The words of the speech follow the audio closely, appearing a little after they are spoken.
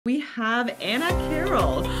We have Anna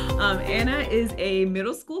Carroll. Anna is a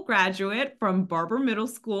middle school graduate from Barber Middle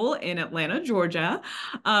School in Atlanta, Georgia.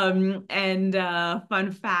 And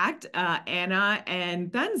fun fact, Anna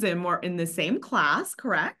and Benzim were in the same class,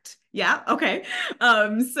 correct? Yeah, okay.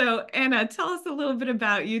 So Anna, tell us a little bit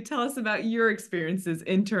about you. Tell us about your experiences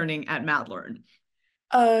interning at Madlearn.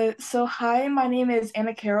 So hi, my name is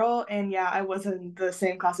Anna Carroll, and yeah, I was in the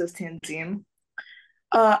same class as Tanzim.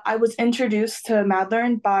 I was introduced to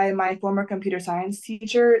Madlearn by my former computer science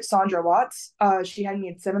teacher, Sandra Watts. She had me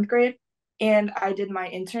in seventh grade, and I did my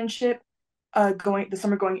internship going the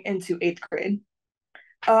summer going into eighth grade.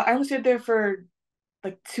 I only stayed there for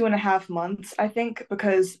like 2.5 months, I think,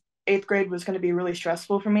 because eighth grade was going to be really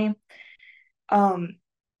stressful for me. Um,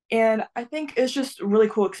 and I think it's just a really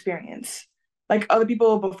cool experience. Like other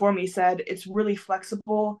people before me said, it's really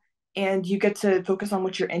flexible and you get to focus on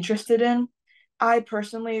what you're interested in. I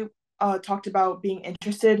personally talked about being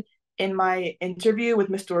interested in my interview with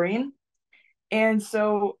Miss Doreen. And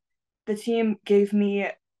so the team gave me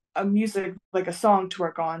a music, like a song to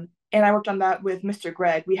work on. And I worked on that with Mr.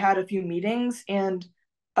 Greg. We had a few meetings and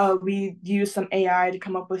we used some AI to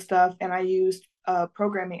come up with stuff. And I used a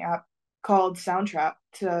programming app called Soundtrap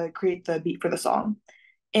to create the beat for the song.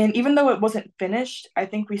 And even though it wasn't finished, I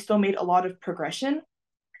think we still made a lot of progression.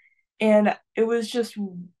 And it was just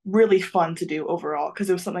really fun to do overall because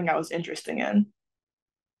it was something I was interested in.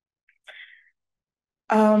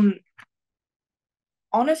 Um,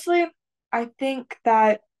 Honestly, I think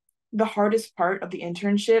that the hardest part of the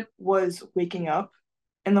internship was waking up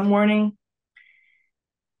in the morning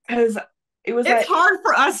because it was It's at hard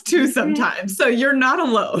for us too Mhm. sometimes, so you're not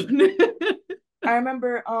alone. I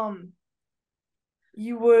remember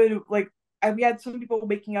you would like we had some people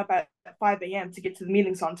waking up at 5 a.m. to get to the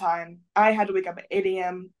meetings on time. I had to wake up at 8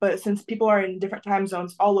 a.m. But since people are in different time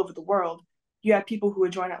zones all over the world, you had people who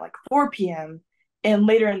would join at like 4 p.m. and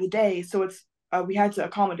later in the day. So it's we had to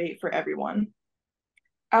accommodate for everyone.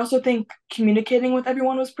 I also think communicating with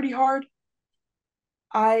everyone was pretty hard.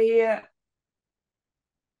 I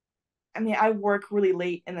I mean, I work really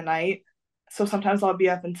late in the night, so sometimes I'll be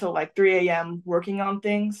up until like 3 a.m. working on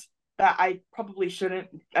things that I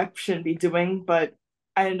shouldn't be doing, but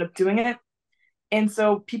I ended up doing it. And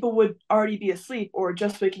so people would already be asleep or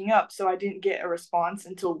just waking up, so I didn't get a response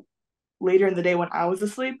until later in the day when I was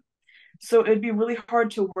asleep. So it'd be really hard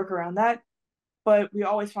to work around that, but we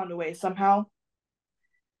always found a way somehow.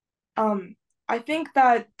 Um, I think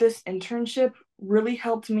that this internship really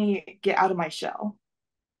helped me get out of my shell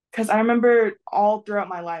because I remember all throughout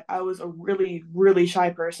my life, I was a really, really shy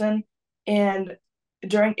person. And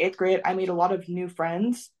during eighth grade, I made a lot of new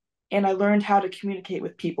friends and I learned how to communicate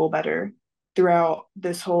with people better throughout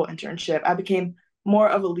this whole internship. I became more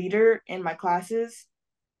of a leader in my classes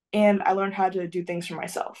and I learned how to do things for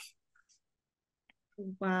myself.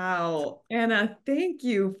 Wow. Anna, thank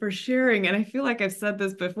you for sharing. And I feel like I've said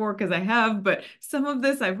this before because I have, but some of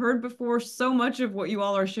this I've heard before. So much of what you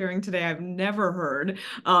all are sharing today, I've never heard.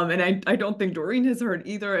 And I don't think Doreen has heard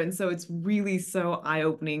either. And so it's really so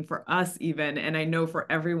eye-opening for us even. And I know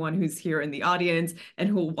for everyone who's here in the audience and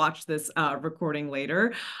who will watch this recording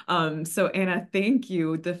later. So Anna, thank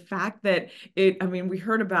you. The fact that I mean, we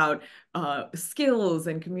heard about skills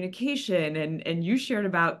and communication and you shared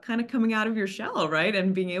about kind of coming out of your shell, right?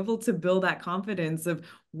 And being able to build that confidence of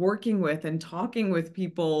working with and talking with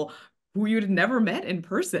people who you'd never met in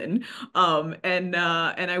person. And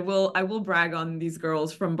I will brag on these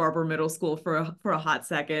girls from Barber Middle School for a hot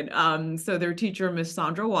second. So their teacher, Miss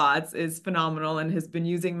Sandra Watts, is phenomenal and has been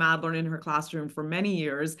using Madlearn in her classroom for many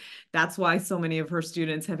years. That's why so many of her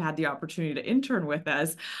students have had the opportunity to intern with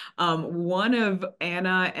us. One of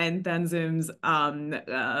Anna and Tenzim's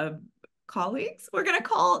colleagues, we're gonna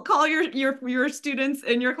call your students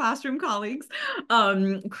in your classroom colleagues,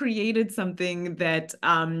 created something that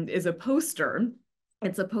is a poster.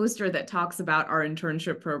 It's a poster that talks about our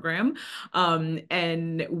internship program.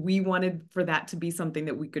 And we wanted for that to be something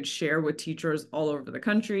that we could share with teachers all over the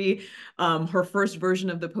country. Her first version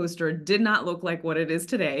of the poster did not look like what it is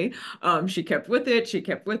today. She kept with it,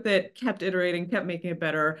 kept iterating, kept making it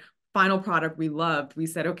better. Final product we loved. We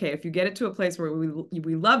said, okay, if you get it to a place where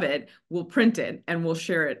we love it, we'll print it and we'll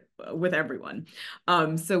share it with everyone.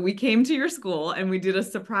 So we came to your school and we did a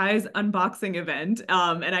surprise unboxing event.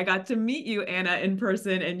 And I got to meet you, Anna, in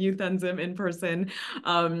person and you, Thunzim, in person,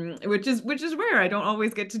 which is rare. I don't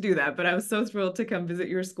always get to do that, but I was so thrilled to come visit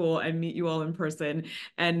your school and meet you all in person.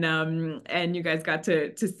 And you guys got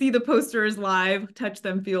to see the posters live, touch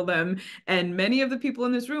them, feel them. And many of the people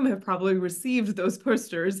in this room have probably received those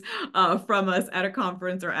posters from us at a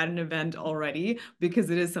conference or at an event already,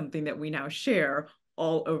 because it is something that we now share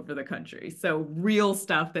all over the country. So real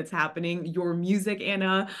stuff that's happening. Your music,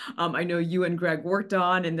 Anna, I know you and Greg worked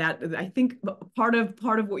on, and that I think part of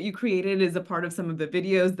what you created is a part of some of the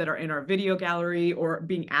videos that are in our video gallery or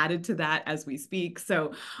being added to that as we speak.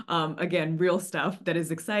 So again, real stuff that is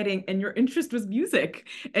exciting. And your interest was music.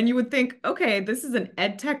 And you would think, okay, this is an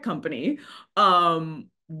ed tech company.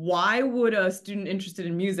 Why would a student interested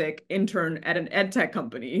in music intern at an ed tech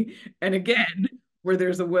company? And again, where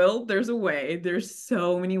there's a will, there's a way. There's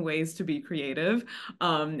so many ways to be creative,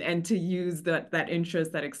 and to use that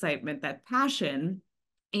interest, that excitement, that passion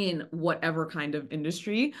in whatever kind of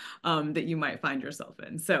industry that you might find yourself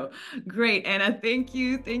in. So great, Anna. Thank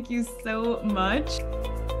you. Thank you so much.